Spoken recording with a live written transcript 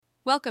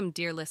Welcome,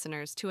 dear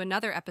listeners, to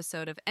another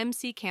episode of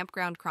MC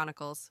Campground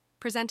Chronicles,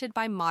 presented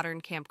by Modern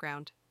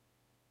Campground.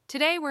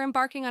 Today, we're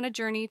embarking on a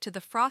journey to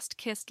the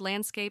frost-kissed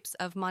landscapes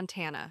of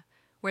Montana,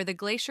 where the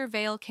Glacier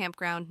Veil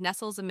Campground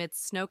nestles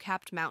amidst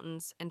snow-capped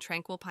mountains and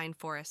tranquil pine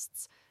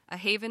forests, a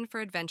haven for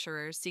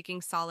adventurers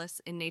seeking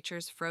solace in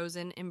nature's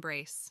frozen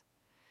embrace.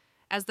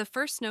 As the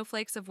first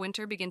snowflakes of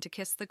winter begin to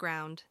kiss the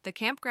ground, the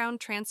campground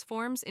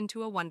transforms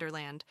into a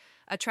wonderland,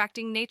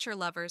 attracting nature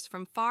lovers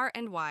from far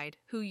and wide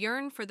who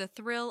yearn for the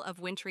thrill of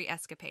wintry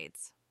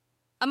escapades.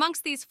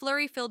 Amongst these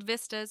flurry-filled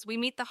vistas, we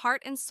meet the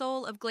heart and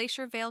soul of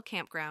Glacier Veil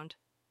Campground,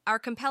 our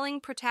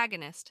compelling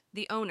protagonist,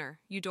 the owner,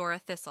 Eudora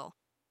Thistle.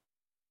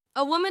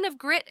 A woman of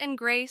grit and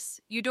grace,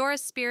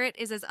 Eudora's spirit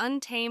is as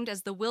untamed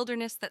as the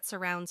wilderness that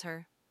surrounds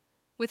her.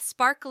 With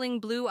sparkling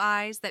blue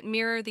eyes that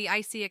mirror the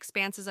icy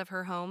expanses of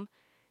her home,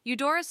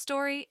 Eudora's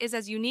story is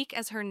as unique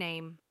as her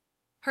name.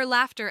 Her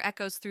laughter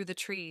echoes through the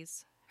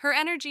trees, her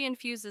energy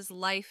infuses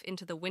life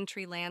into the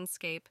wintry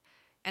landscape,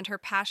 and her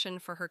passion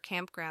for her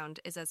campground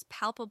is as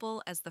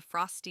palpable as the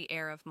frosty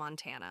air of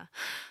Montana.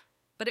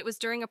 But it was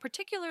during a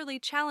particularly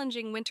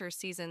challenging winter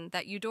season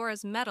that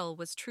Eudora's mettle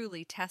was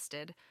truly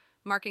tested,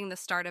 marking the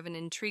start of an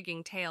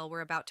intriguing tale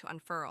we're about to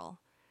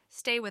unfurl.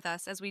 Stay with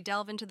us as we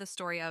delve into the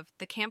story of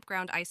the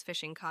Campground Ice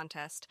Fishing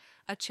Contest,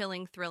 a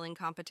chilling, thrilling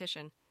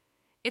competition.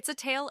 It's a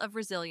tale of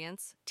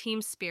resilience,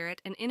 team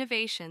spirit, and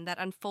innovation that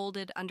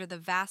unfolded under the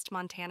vast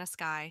Montana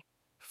sky,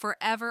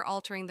 forever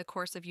altering the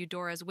course of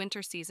Eudora's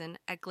winter season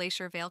at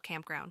Glacier Veil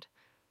Campground.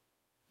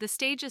 The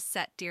stage is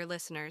set, dear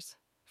listeners,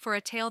 for a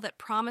tale that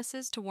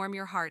promises to warm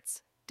your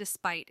hearts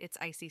despite its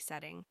icy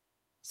setting.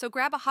 So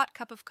grab a hot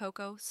cup of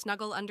cocoa,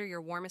 snuggle under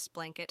your warmest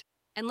blanket,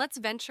 and let's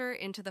venture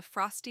into the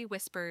frosty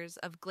whispers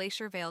of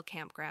Glacier Veil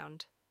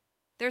Campground.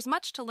 There's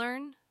much to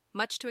learn,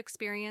 much to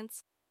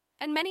experience,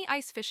 and many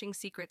ice fishing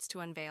secrets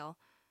to unveil.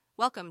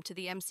 Welcome to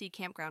the MC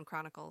Campground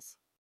Chronicles.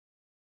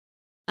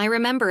 I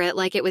remember it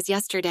like it was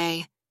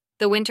yesterday.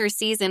 The winter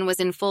season was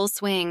in full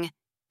swing,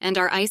 and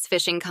our ice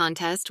fishing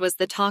contest was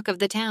the talk of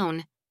the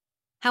town.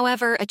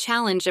 However, a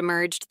challenge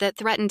emerged that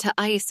threatened to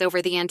ice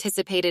over the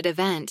anticipated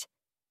event.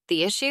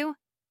 The issue?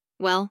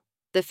 Well,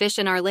 the fish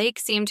in our lake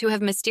seemed to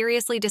have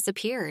mysteriously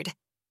disappeared.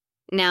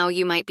 Now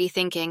you might be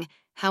thinking,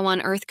 how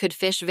on earth could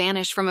fish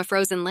vanish from a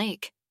frozen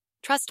lake?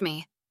 Trust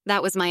me,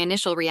 that was my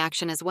initial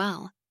reaction as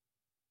well.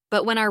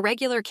 But when our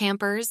regular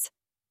campers,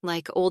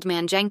 like Old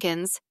Man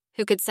Jenkins,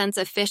 who could sense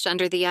a fish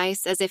under the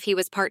ice as if he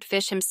was part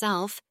fish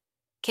himself,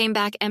 came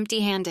back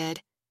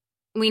empty-handed,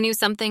 we knew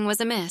something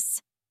was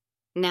amiss.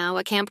 Now,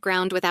 a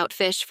campground without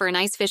fish for an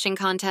ice fishing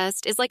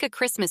contest is like a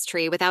Christmas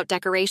tree without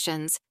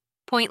decorations.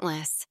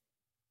 Pointless.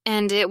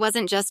 And it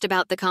wasn't just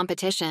about the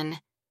competition.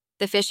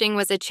 The fishing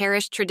was a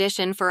cherished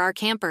tradition for our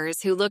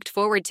campers who looked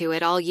forward to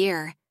it all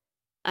year.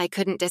 I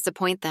couldn't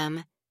disappoint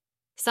them.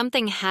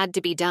 Something had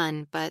to be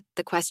done, but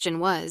the question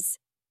was,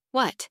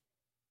 what?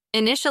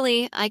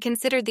 Initially, I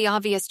considered the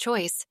obvious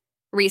choice,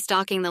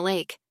 restocking the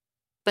lake.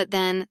 But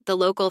then, the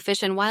local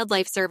Fish and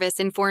Wildlife Service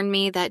informed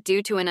me that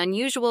due to an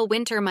unusual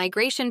winter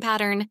migration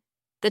pattern,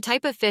 the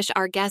type of fish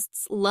our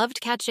guests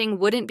loved catching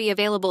wouldn't be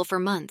available for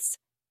months.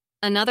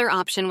 Another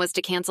option was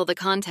to cancel the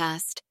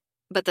contest,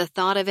 but the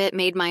thought of it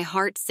made my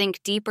heart sink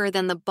deeper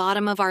than the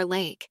bottom of our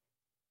lake.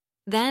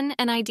 Then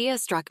an idea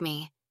struck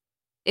me.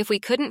 If we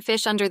couldn't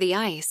fish under the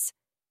ice,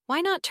 why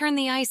not turn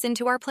the ice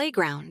into our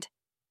playground?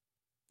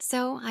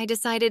 So I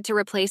decided to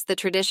replace the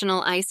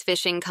traditional ice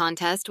fishing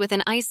contest with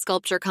an ice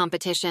sculpture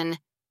competition.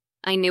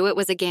 I knew it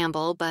was a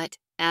gamble, but,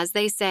 as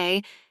they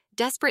say,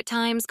 desperate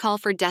times call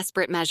for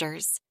desperate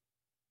measures.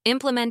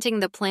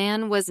 Implementing the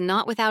plan was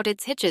not without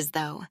its hitches,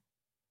 though.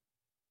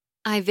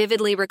 I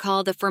vividly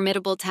recall the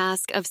formidable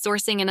task of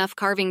sourcing enough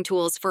carving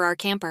tools for our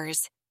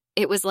campers.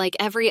 It was like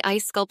every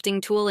ice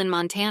sculpting tool in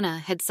Montana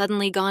had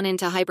suddenly gone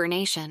into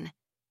hibernation.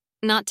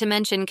 Not to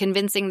mention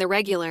convincing the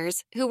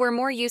regulars, who were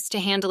more used to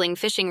handling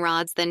fishing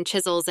rods than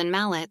chisels and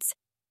mallets,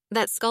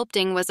 that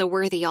sculpting was a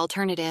worthy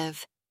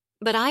alternative.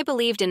 But I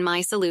believed in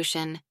my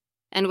solution,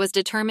 and was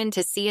determined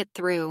to see it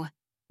through.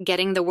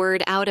 Getting the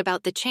word out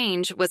about the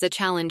change was a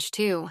challenge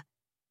too.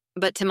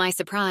 But to my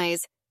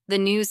surprise, the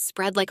news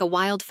spread like a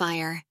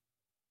wildfire.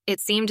 It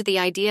seemed the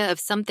idea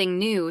of something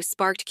new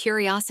sparked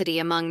curiosity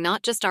among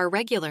not just our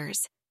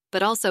regulars,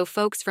 but also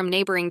folks from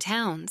neighboring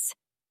towns.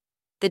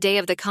 The day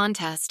of the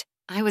contest,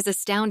 I was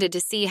astounded to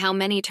see how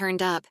many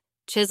turned up,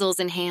 chisels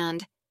in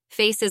hand,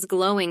 faces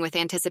glowing with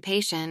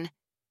anticipation.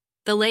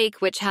 The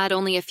lake, which had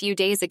only a few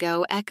days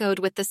ago echoed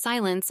with the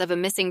silence of a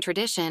missing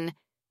tradition,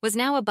 was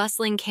now a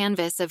bustling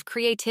canvas of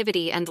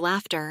creativity and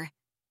laughter.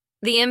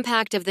 The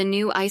impact of the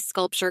new ice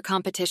sculpture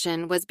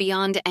competition was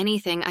beyond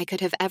anything I could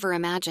have ever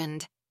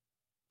imagined.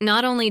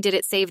 Not only did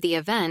it save the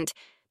event,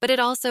 but it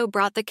also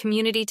brought the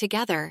community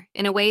together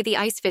in a way the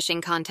ice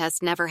fishing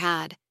contest never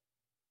had.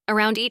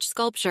 Around each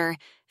sculpture,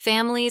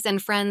 families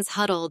and friends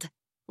huddled,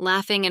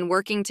 laughing and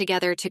working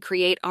together to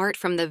create art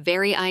from the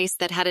very ice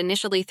that had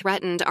initially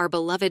threatened our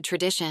beloved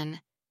tradition.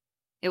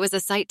 It was a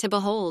sight to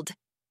behold.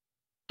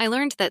 I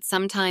learned that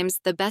sometimes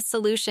the best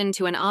solution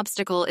to an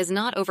obstacle is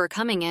not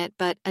overcoming it,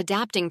 but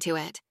adapting to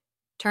it.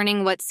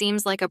 turning what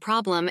seems like a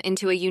problem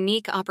into a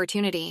unique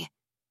opportunity.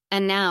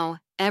 And now,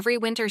 every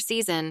winter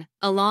season,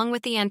 along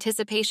with the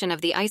anticipation of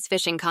the ice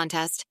fishing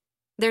contest,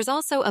 there's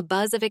also a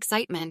buzz of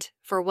excitement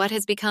for what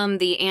has become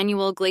the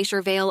annual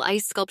Glacier Veil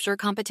Ice Sculpture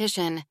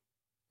Competition.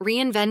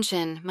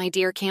 Reinvention, my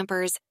dear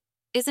campers,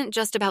 isn't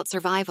just about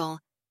survival.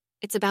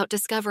 It's about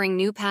discovering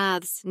new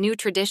paths, new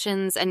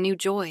traditions, and new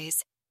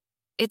joys.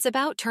 It's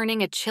about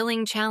turning a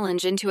chilling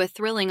challenge into a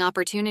thrilling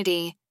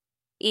opportunity.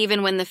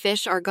 Even when the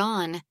fish are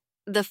gone,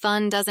 the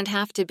fun doesn't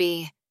have to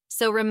be.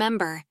 So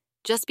remember,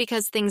 just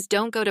because things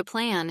don't go to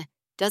plan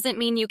doesn't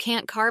mean you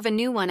can't carve a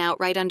new one out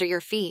right under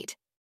your feet.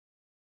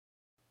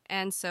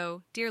 And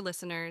so, dear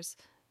listeners,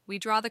 we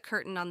draw the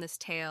curtain on this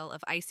tale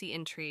of icy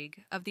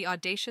intrigue, of the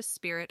audacious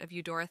spirit of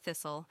Eudora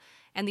Thistle,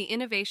 and the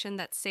innovation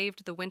that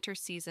saved the winter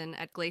season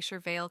at Glacier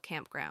Veil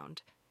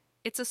Campground.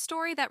 It's a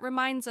story that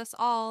reminds us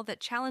all that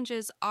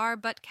challenges are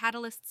but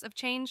catalysts of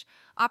change,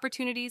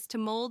 opportunities to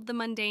mold the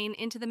mundane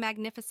into the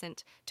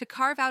magnificent, to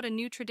carve out a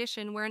new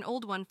tradition where an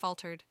old one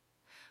faltered.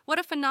 What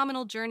a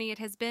phenomenal journey it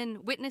has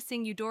been,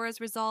 witnessing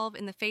Eudora's resolve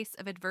in the face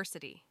of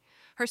adversity.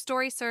 Her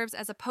story serves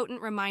as a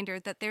potent reminder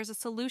that there's a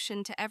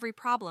solution to every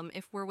problem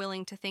if we're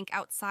willing to think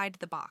outside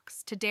the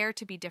box, to dare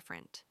to be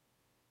different.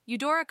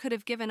 Eudora could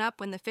have given up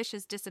when the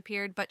fishes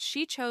disappeared, but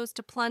she chose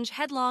to plunge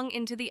headlong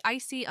into the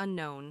icy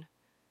unknown,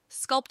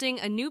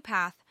 sculpting a new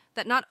path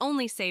that not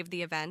only saved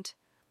the event,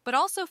 but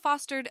also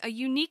fostered a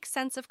unique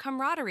sense of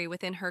camaraderie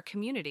within her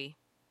community.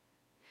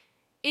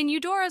 In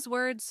Eudora's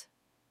words,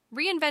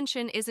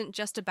 reinvention isn't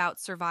just about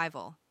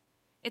survival.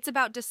 It's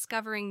about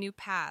discovering new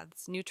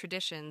paths, new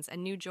traditions,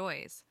 and new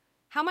joys.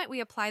 How might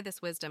we apply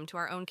this wisdom to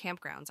our own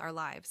campgrounds, our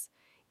lives?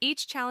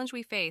 Each challenge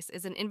we face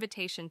is an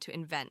invitation to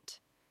invent,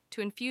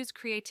 to infuse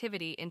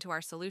creativity into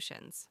our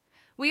solutions.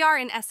 We are,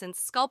 in essence,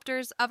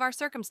 sculptors of our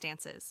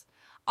circumstances,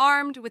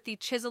 armed with the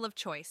chisel of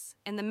choice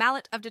and the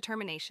mallet of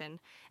determination.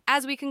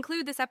 As we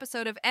conclude this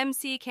episode of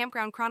MC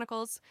Campground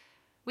Chronicles,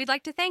 we'd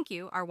like to thank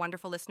you, our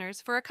wonderful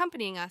listeners, for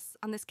accompanying us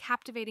on this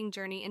captivating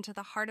journey into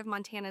the heart of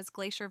Montana's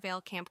Glacier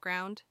Veil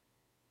Campground.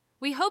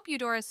 We hope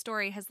Eudora's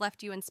story has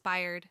left you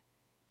inspired,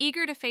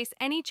 eager to face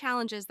any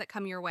challenges that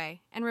come your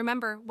way. And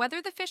remember,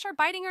 whether the fish are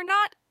biting or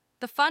not,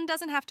 the fun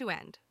doesn't have to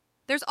end.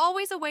 There's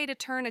always a way to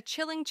turn a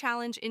chilling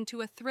challenge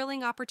into a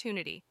thrilling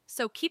opportunity.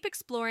 So keep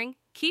exploring,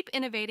 keep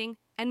innovating,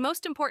 and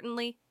most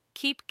importantly,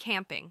 keep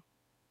camping.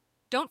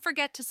 Don't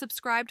forget to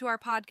subscribe to our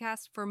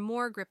podcast for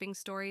more gripping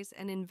stories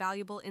and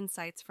invaluable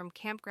insights from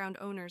campground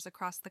owners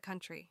across the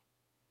country.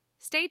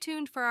 Stay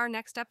tuned for our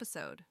next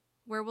episode,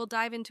 where we'll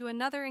dive into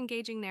another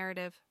engaging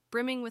narrative,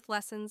 brimming with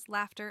lessons,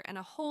 laughter, and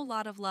a whole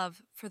lot of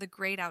love for the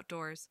great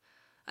outdoors.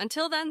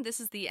 Until then,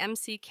 this is the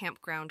MC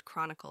Campground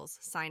Chronicles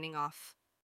signing off.